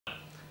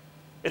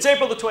It's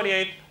April the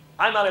 28th.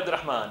 I'm Ali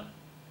Abdurrahman.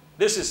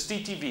 This is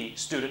CTV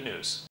Student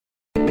News.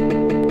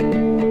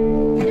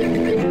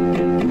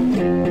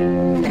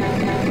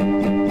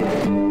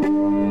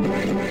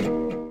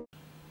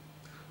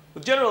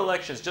 With general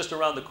elections just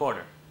around the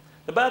corner,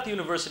 the Bath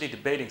University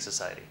Debating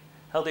Society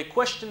held a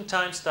question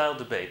time style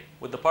debate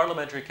with the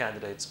parliamentary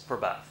candidates for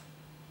Bath.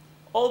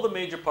 All the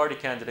major party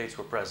candidates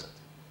were present,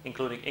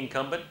 including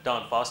incumbent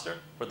Don Foster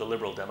for the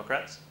Liberal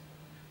Democrats,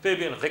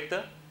 Fabian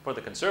Richter for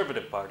the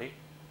Conservative Party,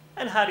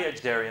 and Hadi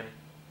Ajdarian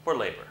for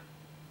Labour.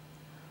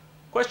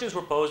 Questions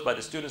were posed by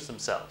the students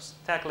themselves,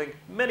 tackling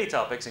many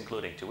topics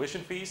including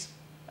tuition fees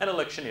and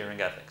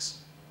electioneering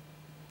ethics.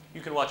 You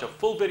can watch a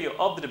full video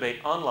of the debate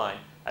online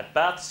at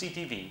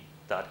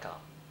bathctv.com.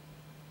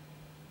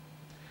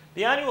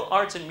 The annual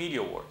Arts and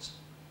Media Awards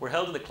were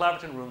held in the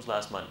Claverton Rooms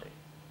last Monday.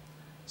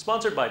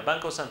 Sponsored by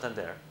Banco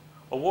Santander,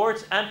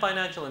 awards and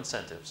financial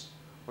incentives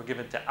were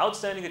given to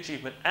outstanding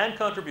achievement and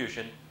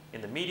contribution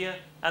in the media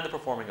and the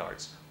performing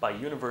arts by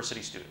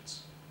university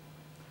students.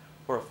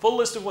 For a full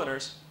list of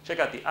winners, check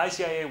out the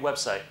ICIA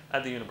website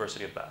at the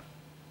University of Bath.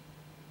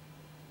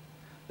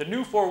 The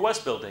new 4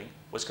 West building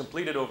was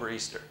completed over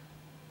Easter.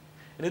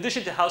 In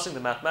addition to housing the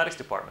mathematics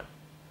department,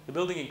 the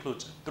building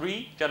includes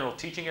 3 general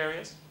teaching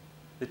areas,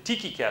 the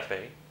Tiki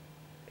Cafe,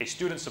 a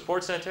student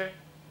support center,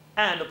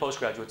 and a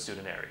postgraduate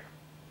student area.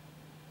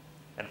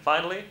 And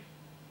finally,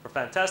 for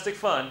fantastic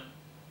fun,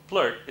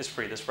 Flirt is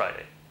free this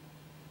Friday.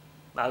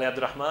 Ali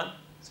Abdurrahman,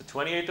 it's the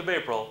 28th of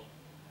April.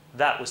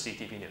 That was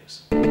CTV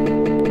News.